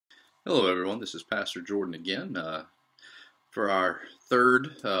Hello, everyone. This is Pastor Jordan again for our third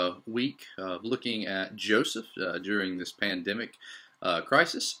week of looking at Joseph during this pandemic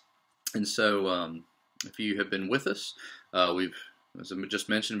crisis. And so, if you have been with us, we've, as I just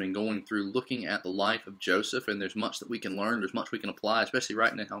mentioned, been going through looking at the life of Joseph, and there's much that we can learn, there's much we can apply, especially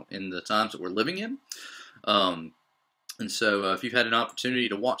right now in the times that we're living in. Um, and so, if you've had an opportunity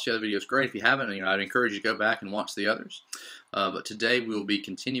to watch the other videos, great. If you haven't, I'd encourage you to go back and watch the others. But today we will be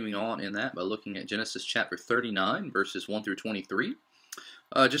continuing on in that by looking at Genesis chapter 39, verses 1 through 23.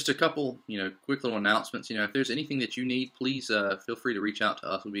 Just a couple, quick little announcements. If there's anything that you need, please feel free to reach out to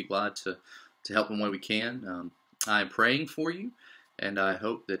us. We'll be glad to help in the way we can. I am praying for you, and I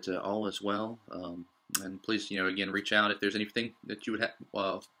hope that all is well. And please, again, reach out if there's anything that you would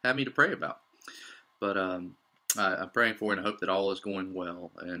have me to pray about. But I'm praying for it and I hope that all is going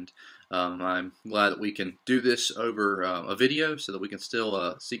well. And I'm glad that we can do this over a video so that we can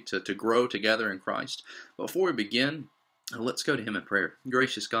still seek to grow together in Christ. But before we begin, let's go to Him in prayer.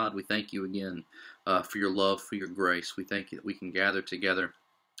 Gracious God, we thank you again for your love, for your grace. We thank you that we can gather together,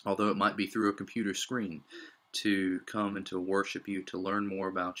 although it might be through a computer screen, to come and to worship you, to learn more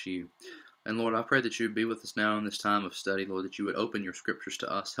about you. And Lord, I pray that you would be with us now in this time of study, Lord, that you would open your scriptures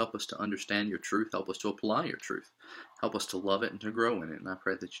to us, help us to understand your truth, help us to apply your truth, help us to love it and to grow in it. And I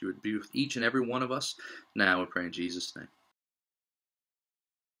pray that you would be with each and every one of us now, we pray in Jesus' name.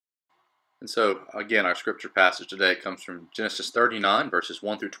 And so, again, our scripture passage today comes from Genesis 39, verses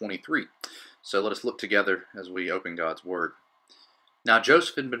 1 through 23. So let us look together as we open God's Word. Now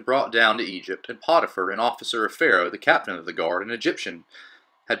Joseph had been brought down to Egypt, and Potiphar, an officer of Pharaoh, the captain of the guard, an Egyptian,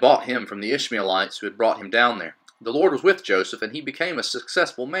 had bought him from the Ishmaelites who had brought him down there. The Lord was with Joseph, and he became a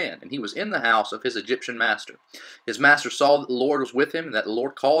successful man, and he was in the house of his Egyptian master. His master saw that the Lord was with him, and that the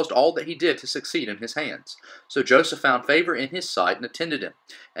Lord caused all that he did to succeed in his hands. So Joseph found favor in his sight and attended him,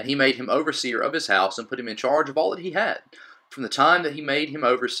 and he made him overseer of his house, and put him in charge of all that he had. From the time that he made him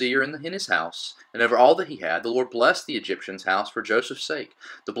overseer in his house, and over all that he had, the Lord blessed the Egyptian's house for Joseph's sake.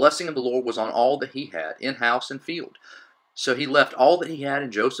 The blessing of the Lord was on all that he had, in house and field. So he left all that he had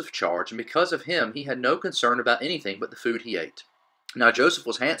in Joseph's charge, and because of him he had no concern about anything but the food he ate. Now Joseph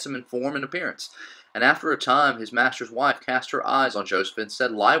was handsome in form and appearance, and after a time his master's wife cast her eyes on Joseph and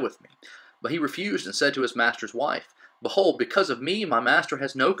said, "Lie with me." But he refused and said to his master's wife, "Behold, because of me my master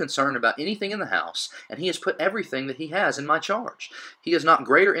has no concern about anything in the house, and he has put everything that he has in my charge. He is not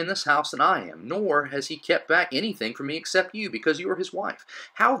greater in this house than I am, nor has he kept back anything from me except you, because you are his wife.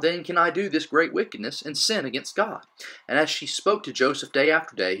 How then can I do this great wickedness and sin against God?" And as she spoke to Joseph day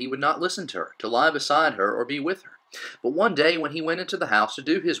after day, he would not listen to her, to lie beside her or be with her. But one day when he went into the house to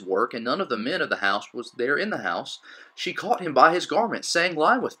do his work, and none of the men of the house was there in the house, she caught him by his garment, saying,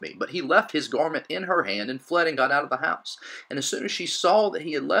 "Lie with me." But he left his garment in her hand, and fled and got out of the house. And as soon as she saw that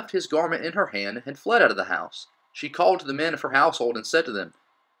he had left his garment in her hand, and had fled out of the house, she called to the men of her household, and said to them,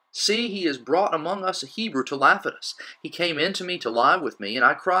 "See, he has brought among us a Hebrew to laugh at us. He came in to me to lie with me, and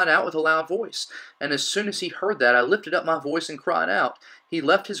I cried out with a loud voice. And as soon as he heard that, I lifted up my voice and cried out. He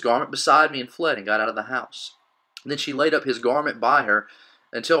left his garment beside me and fled and got out of the house." Then she laid up his garment by her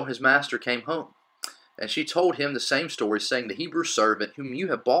until his master came home. And she told him the same story, saying, "The Hebrew servant whom you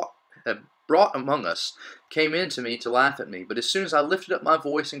have brought among us came in to me to laugh at me. But as soon as I lifted up my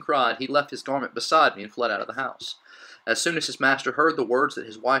voice and cried, he left his garment beside me and fled out of the house." As soon as his master heard the words that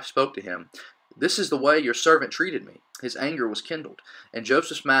his wife spoke to him, "This is the way your servant treated me," his anger was kindled. And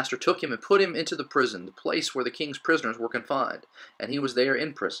Joseph's master took him and put him into the prison, the place where the king's prisoners were confined. And he was there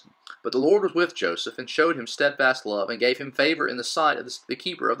in prison. But the Lord was with Joseph, and showed him steadfast love, and gave him favor in the sight of the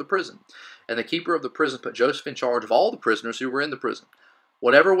keeper of the prison. And the keeper of the prison put Joseph in charge of all the prisoners who were in the prison.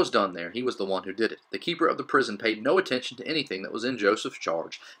 Whatever was done there, he was the one who did it. The keeper of the prison paid no attention to anything that was in Joseph's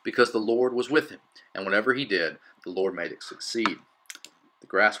charge, because the Lord was with him. And whatever he did, the Lord made it succeed. The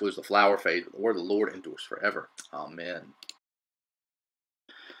grass withers, the flower fades, but the word of the Lord endures forever. Amen.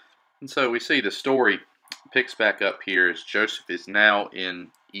 And so we see the story picks back up here as Joseph is now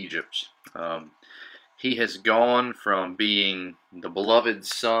in Egypt. He has gone from being the beloved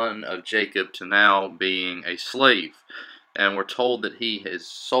son of Jacob to now being a slave. And we're told that he is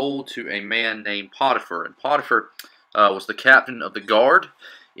sold to a man named Potiphar. And Potiphar was the captain of the guard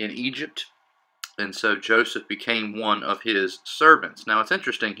in Egypt. And so Joseph became one of his servants. Now, what's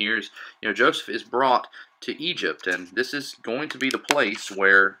interesting here is, Joseph is brought to Egypt, and this is going to be the place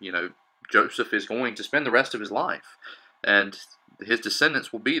where, Joseph is going to spend the rest of his life. And his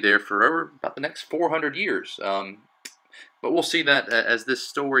descendants will be there for over about the next 400 years. But we'll see that as this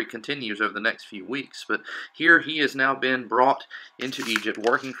story continues over the next few weeks. But here he has now been brought into Egypt,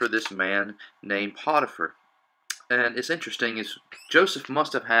 working for this man named Potiphar. And it's interesting is Joseph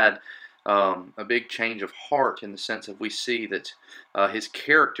must have had a big change of heart in the sense of we see that his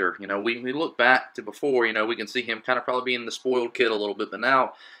character, we look back to before, we can see him kind of probably being the spoiled kid a little bit, but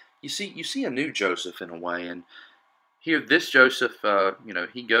now you see a new Joseph in a way. And here, this Joseph,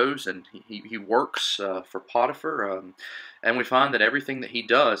 he goes and he works for Potiphar, and we find that everything that he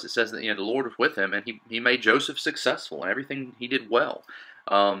does, it says that the Lord was with him, and he made Joseph successful, and everything he did well.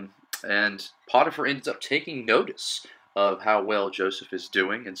 And Potiphar ends up taking notice of how well Joseph is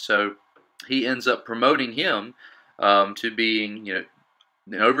doing, and so he ends up promoting him to being, an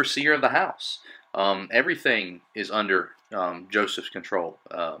overseer of the house. Everything is under Joseph's control.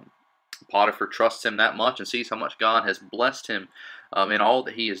 Potiphar trusts him that much and sees how much God has blessed him in all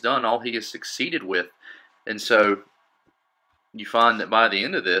that he has done, all he has succeeded with. And so you find that by the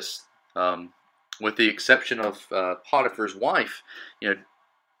end of this, with the exception of Potiphar's wife,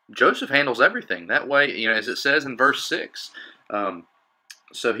 Joseph handles everything. That way, as it says in verse 6,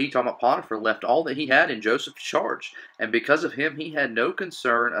 so he, talking about Potiphar, left all that he had in Joseph's charge, and because of him he had no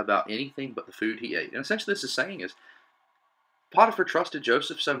concern about anything but the food he ate. And essentially this is saying is, Potiphar trusted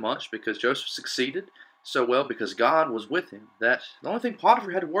Joseph so much because Joseph succeeded so well because God was with him, that the only thing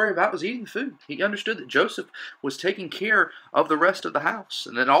Potiphar had to worry about was eating food. He understood that Joseph was taking care of the rest of the house,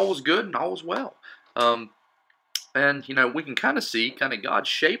 and that all was good and all was well. And, we can kind of see God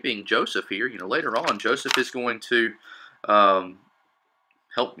shaping Joseph here. Later on, Joseph is going to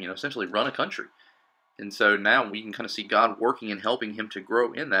help, essentially run a country. And so now we can kind of see God working and helping him to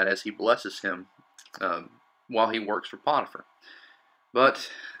grow in that as he blesses him while he works for Potiphar.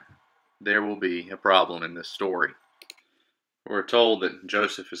 But there will be a problem in this story. We're told that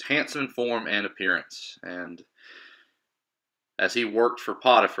Joseph is handsome in form and appearance, and as he worked for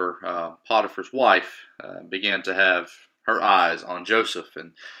Potiphar, Potiphar's wife began to have her eyes on Joseph,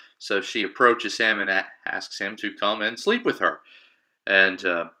 and so she approaches him and asks him to come and sleep with her. And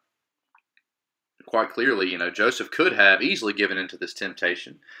quite clearly, Joseph could have easily given into this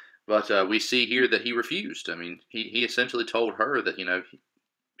temptation, but we see here that he refused. I mean, he essentially told her that,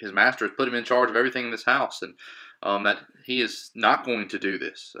 his master has put him in charge of everything in this house, and that he is not going to do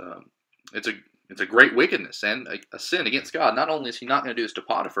this. It's a great wickedness and a sin against God. Not only is he not going to do this to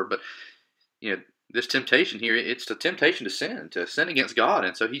Potiphar, but this temptation here, it's the temptation to sin against God.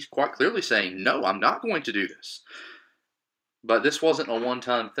 And so he's quite clearly saying, no, I'm not going to do this. But this wasn't a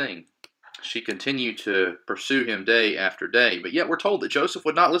one-time thing. She continued to pursue him day after day. But yet we're told that Joseph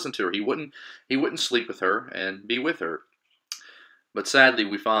would not listen to her. He wouldn't sleep with her and be with her. But sadly,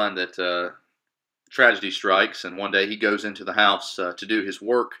 we find that tragedy strikes, and one day he goes into the house to do his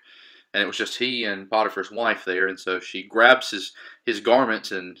work, and it was just he and Potiphar's wife there, and so she grabs his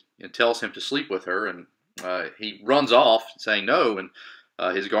garment and tells him to sleep with her, and he runs off saying no, and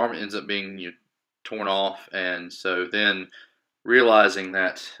his garment ends up being torn off, and so then realizing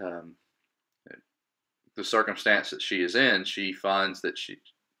that the circumstance that she is in, she finds that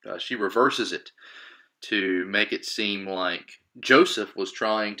she reverses it to make it seem like Joseph was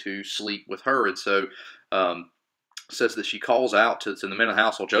trying to sleep with her, and so says that she calls out to the men of the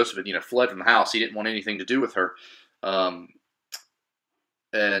household. Joseph had fled from the house; he didn't want anything to do with her,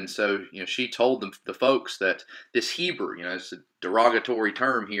 and so she told the folks that this Hebrew, it's a derogatory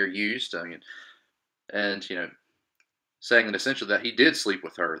term here used, and saying that essentially that he did sleep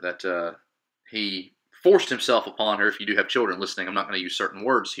with her, that he forced himself upon her. If you do have children listening, I'm not going to use certain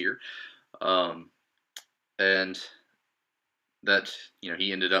words here, and that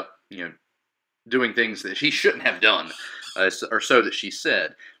he ended up doing things that he shouldn't have done, or so that she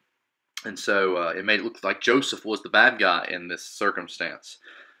said. And so it made it look like Joseph was the bad guy in this circumstance.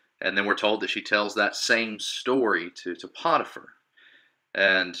 And then we're told that she tells that same story to Potiphar.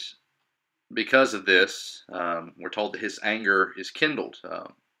 And because of this, we're told that his anger is kindled.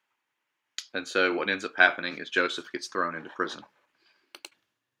 And so what ends up happening is Joseph gets thrown into prison.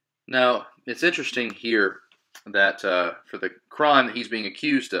 Now, it's interesting here that for the crime that he's being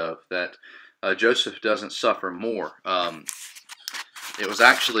accused of, that Joseph doesn't suffer more. It was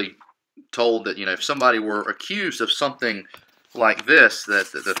actually told that if somebody were accused of something like this,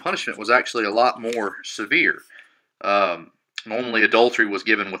 that the punishment was actually a lot more severe. Normally, adultery was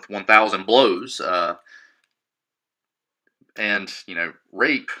given with 1,000 blows, and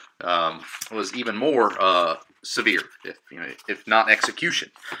rape was even more severe, if not execution.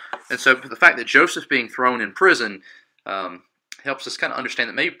 And so the fact that Joseph's being thrown in prison helps us kind of understand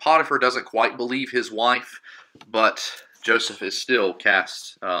that maybe Potiphar doesn't quite believe his wife, but Joseph is still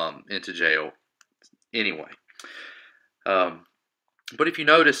cast into jail anyway. But if you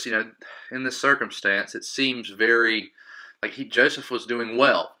notice, in this circumstance, it seems very like Joseph was doing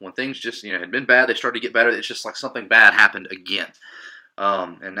well. When things just had been bad, they started to get better. It's just like something bad happened again,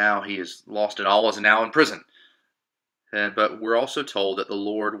 and now he has lost it all. Is now in prison. But we're also told that the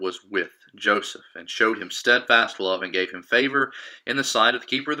Lord was with Joseph and showed him steadfast love and gave him favor in the sight of the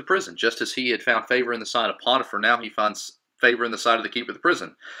keeper of the prison. Just as he had found favor in the sight of Potiphar, now he finds favor in the sight of the keeper of the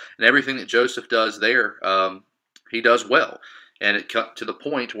prison. And everything that Joseph does there, he does well. And it cut to the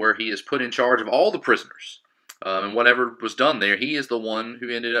point where he is put in charge of all the prisoners. And whatever was done there, he is the one who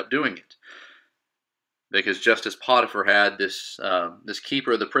ended up doing it. Because just as Potiphar had, this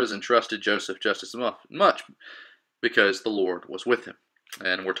keeper of the prison trusted Joseph just as much, because the Lord was with him.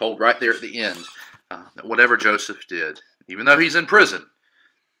 And we're told right there at the end that whatever Joseph did, even though he's in prison,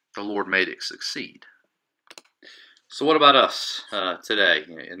 the Lord made it succeed. So what about us today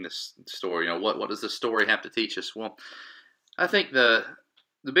in this story? What does this story have to teach us? Well, I think the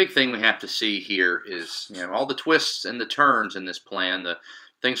big thing we have to see here is all the twists and the turns in this plan. The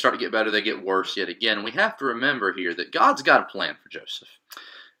things start to get better, they get worse yet again. We have to remember here that God's got a plan for Joseph.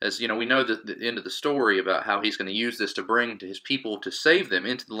 As we know the end of the story about how he's going to use this to bring to his people to save them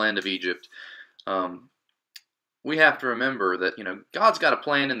into the land of Egypt. We have to remember that God's got a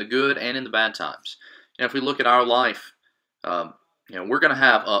plan in the good and in the bad times. If we look at our life, we're going to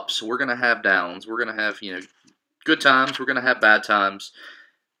have ups, we're going to have downs, we're going to have good times, we're going to have bad times.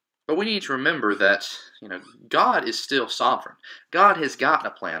 But we need to remember that God is still sovereign. God has got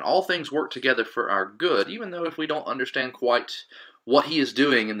a plan. All things work together for our good, even though if we don't understand quite what he is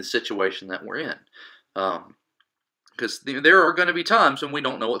doing in the situation that we're in. Because there are going to be times when we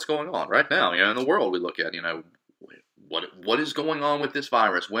don't know what's going on. Right now, in the world we look at, what is going on with this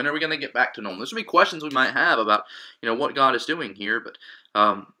virus? When are we going to get back to normal? There's going to be questions we might have about, what God is doing here.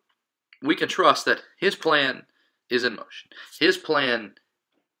 But we can trust that his plan is in motion. His plan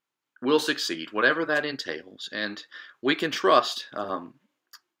will succeed, whatever that entails. And we can trust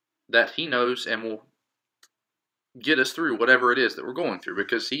that he knows and will get us through whatever it is that we're going through,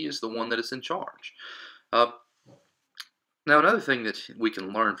 because he is the one that is in charge. Now, another thing that we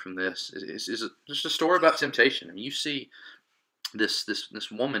can learn from this is just a story about temptation. I mean, you see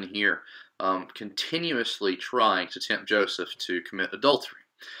this woman here continuously trying to tempt Joseph to commit adultery.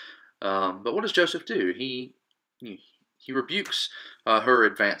 But what does Joseph do? He rebukes her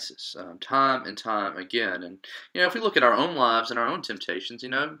advances time and time again. And if we look at our own lives and our own temptations,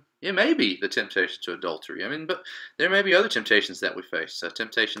 it may be the temptation to adultery. But there may be other temptations that we face.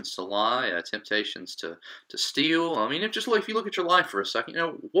 Temptations to lie, temptations to steal. If you look at your life for a second,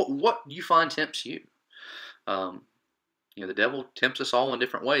 what do you find tempts you? The devil tempts us all in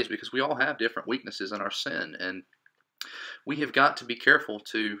different ways because we all have different weaknesses in our sin, and we have got to be careful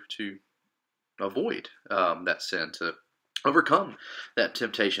to avoid that sin, to overcome that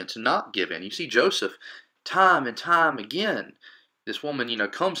temptation, to not give in. You see Joseph time and time again. This woman,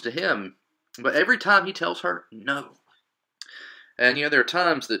 comes to him, but every time he tells her no. And there are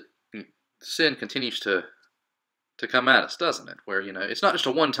times that sin continues to come at us, doesn't it? Where it's not just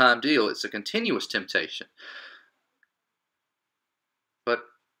a one-time deal; it's a continuous temptation. But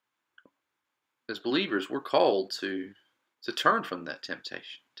as believers, we're called to turn from that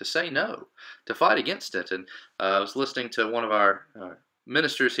temptation, to say no, to fight against it. And I was listening to one of our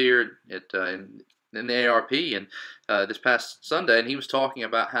ministers here in the ARP and this past Sunday, and he was talking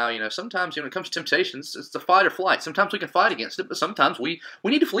about how sometimes when it comes to temptations, it's the fight or flight. Sometimes we can fight against it, but sometimes we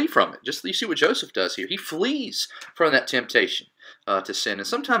need to flee from it. Just you see what Joseph does here. He flees from that temptation to sin, and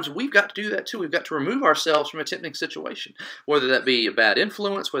sometimes we've got to do that too. We've got to remove ourselves from a tempting situation, whether that be a bad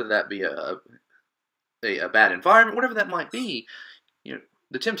influence, whether that be a bad environment, whatever that might be.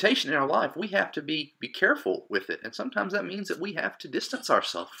 The temptation in our life, we have to be careful with it, and sometimes that means that we have to distance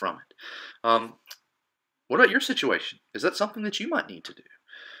ourselves from it. What about your situation? Is that something that you might need to do?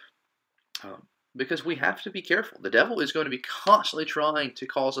 Because we have to be careful. The devil is going to be constantly trying to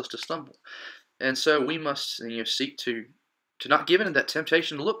cause us to stumble, and so we must seek to not give in to that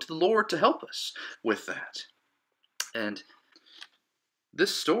temptation, to look to the Lord to help us with that. And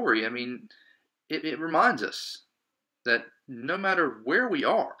this story, it reminds us that no matter where we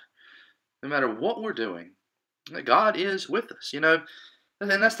are, no matter what we're doing, that God is with us. And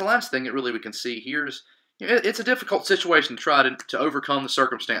that's the last thing that really we can see here is it's a difficult situation to try to overcome the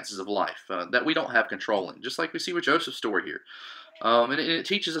circumstances of life that we don't have control in, just like we see with Joseph's story here. And it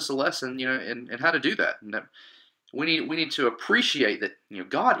teaches us a lesson, in how to do that. And that we need to appreciate that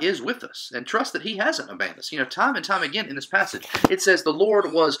God is with us and trust that He hasn't abandoned us. Time and time again in this passage, it says the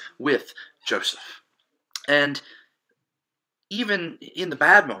Lord was with Joseph, and even in the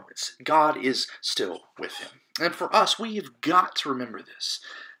bad moments, God is still with him. And for us, we have got to remember this,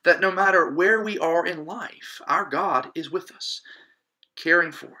 that no matter where we are in life, our God is with us,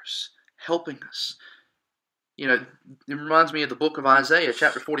 caring for us, helping us. You know, it reminds me of the book of Isaiah,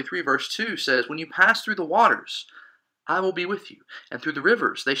 chapter 43, verse 2 says, "When you pass through the waters, I will be with you, and through the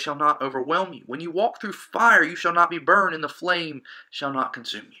rivers they shall not overwhelm you. When you walk through fire, you shall not be burned, and the flame shall not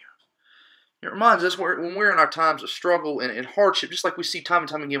consume you." It reminds us when we're in our times of struggle and hardship, just like we see time and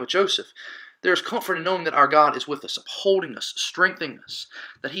time again with Joseph, there's comfort in knowing that our God is with us, upholding us, strengthening us,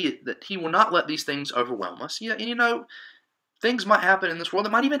 that He will not let these things overwhelm us. Yeah, and you know, things might happen in this world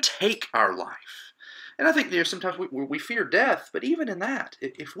that might even take our life. And I think sometimes we fear death, but even in that,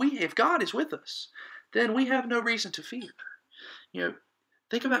 if God is with us, then we have no reason to fear. You know,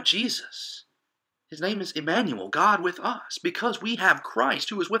 think about Jesus. His name is Emmanuel, God with us, because we have Christ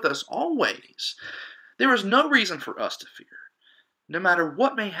who is with us always. There is no reason for us to fear. No matter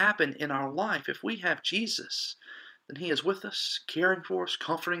what may happen in our life, if we have Jesus, then He is with us, caring for us,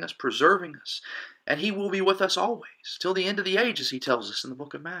 comforting us, preserving us, and He will be with us always, till the end of the age, as He tells us in the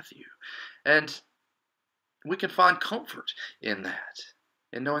book of Matthew. And we can find comfort in that,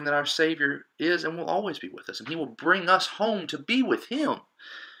 in knowing that our Savior is and will always be with us, and He will bring us home to be with Him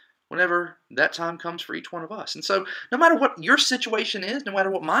whenever that time comes for each one of us. And so, no matter what your situation is, no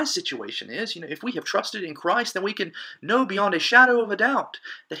matter what my situation is, you know, if we have trusted in Christ, then we can know beyond a shadow of a doubt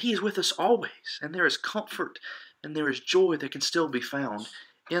that He is with us always, and there is comfort and there is joy that can still be found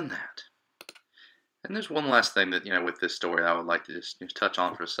in that. And there's one last thing that, you know, with this story I would like to just touch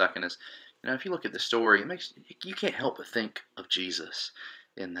on for a second is, you know, if you look at the story, you can't help but think of Jesus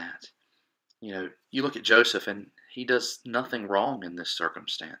in that. You know, you look at Joseph, and he does nothing wrong in this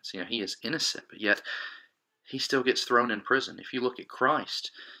circumstance. You know, he is innocent, but yet he still gets thrown in prison. If you look at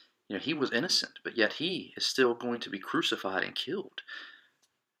Christ, you know, He was innocent, but yet He is still going to be crucified and killed.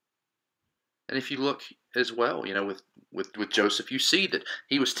 And if you look as well, you know, with Joseph, you see that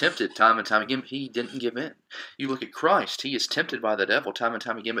he was tempted time and time again, but he didn't give in. You look at Christ, He is tempted by the devil time and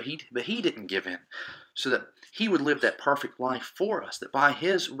time again, but he didn't give in, so that He would live that perfect life for us, that by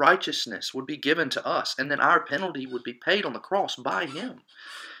His righteousness would be given to us, and then our penalty would be paid on the cross by Him.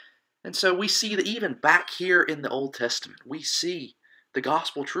 And so we see that even back here in the Old Testament, we see the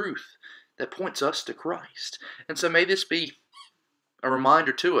gospel truth that points us to Christ. And so may this be a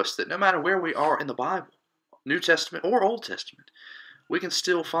reminder to us that no matter where we are in the Bible, New Testament or Old Testament, we can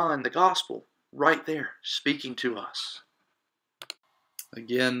still find the gospel right there speaking to us.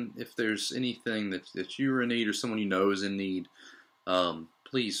 Again, if there's anything that you're in need or someone you know is in need,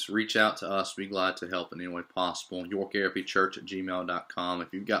 please reach out to us. We'd be glad to help in any way possible. YorkARPChurch@gmail.com.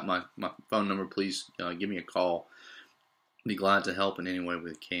 If you've got my phone number, please give me a call. Be glad to help in any way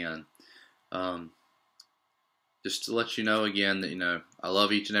we can. Just to let you know again that, you know, I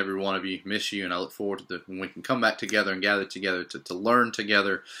love each and every one of you, miss you, and I look forward to when we can come back together and gather together to learn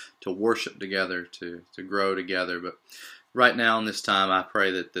together, to worship together, to grow together. But right now in this time, I pray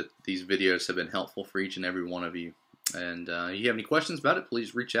that these videos have been helpful for each and every one of you. And if you have any questions about it,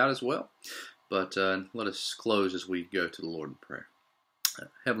 please reach out as well. But let us close as we go to the Lord in prayer.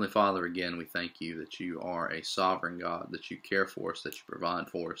 Heavenly Father, again, we thank You that You are a sovereign God, that You care for us, that You provide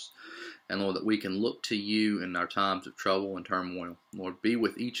for us. And Lord, that we can look to You in our times of trouble and turmoil. Lord, be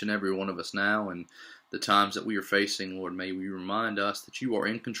with each and every one of us now and the times that we are facing. Lord, may we remind us that You are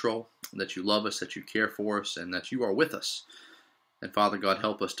in control, that You love us, that You care for us, and that You are with us. And Father God,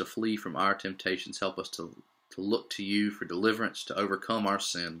 help us to flee from our temptations. Help us to look to You for deliverance, to overcome our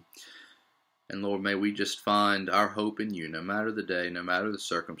sin. And Lord, may we just find our hope in You, no matter the day, no matter the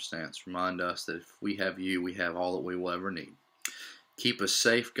circumstance. Remind us that if we have You, we have all that we will ever need. Keep us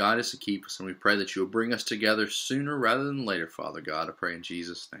safe, guide us, and keep us. And we pray that You will bring us together sooner rather than later, Father God. I pray in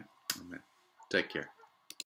Jesus' name. Amen. Take care.